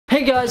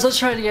Hey guys, let's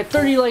try to get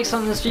 30 likes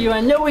on this video.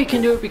 I know we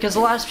can do it because the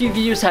last few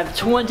videos have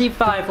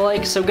 25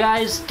 likes. So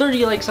guys,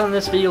 30 likes on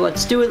this video.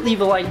 Let's do it.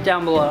 Leave a like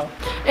down below.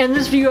 And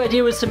this video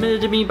idea was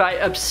submitted to me by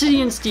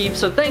Obsidian Steve.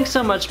 So thanks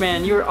so much,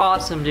 man. You're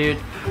awesome, dude.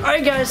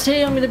 Alright guys,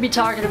 today I'm going to be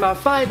talking about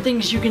 5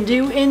 things you can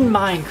do in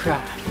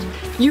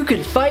Minecraft. You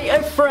could fight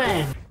a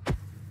friend.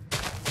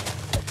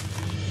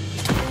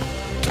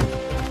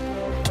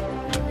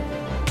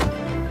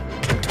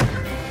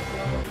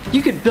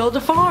 You could build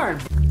a farm.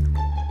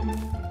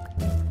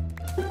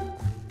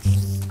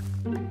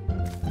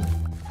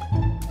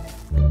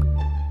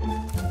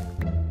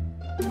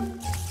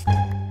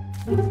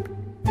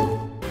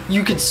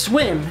 You could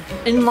swim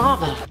in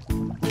lava.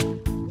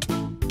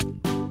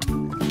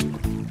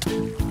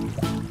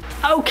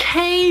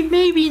 Okay,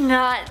 maybe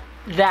not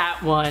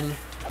that one.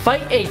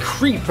 Fight a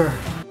creeper.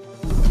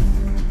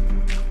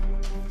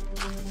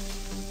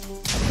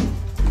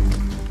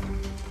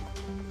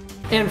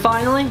 And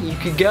finally, you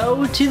could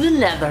go to the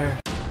Nether.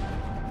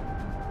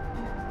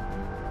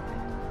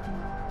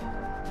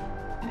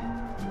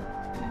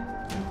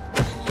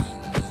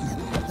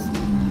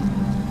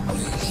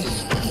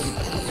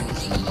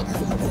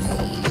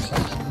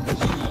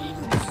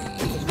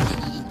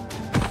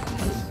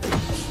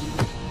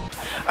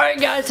 Alright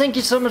guys, thank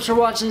you so much for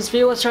watching this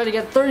video. Let's try to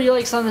get 30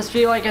 likes on this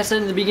video like I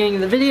said in the beginning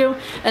of the video.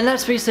 And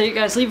that's basically it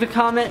guys. Leave a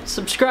comment,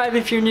 subscribe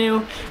if you're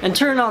new, and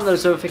turn on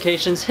those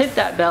notifications, hit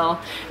that bell.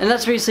 And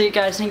that's basically it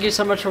guys. Thank you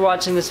so much for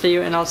watching this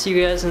video, and I'll see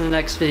you guys in the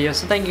next video.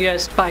 So thank you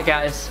guys. Bye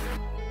guys.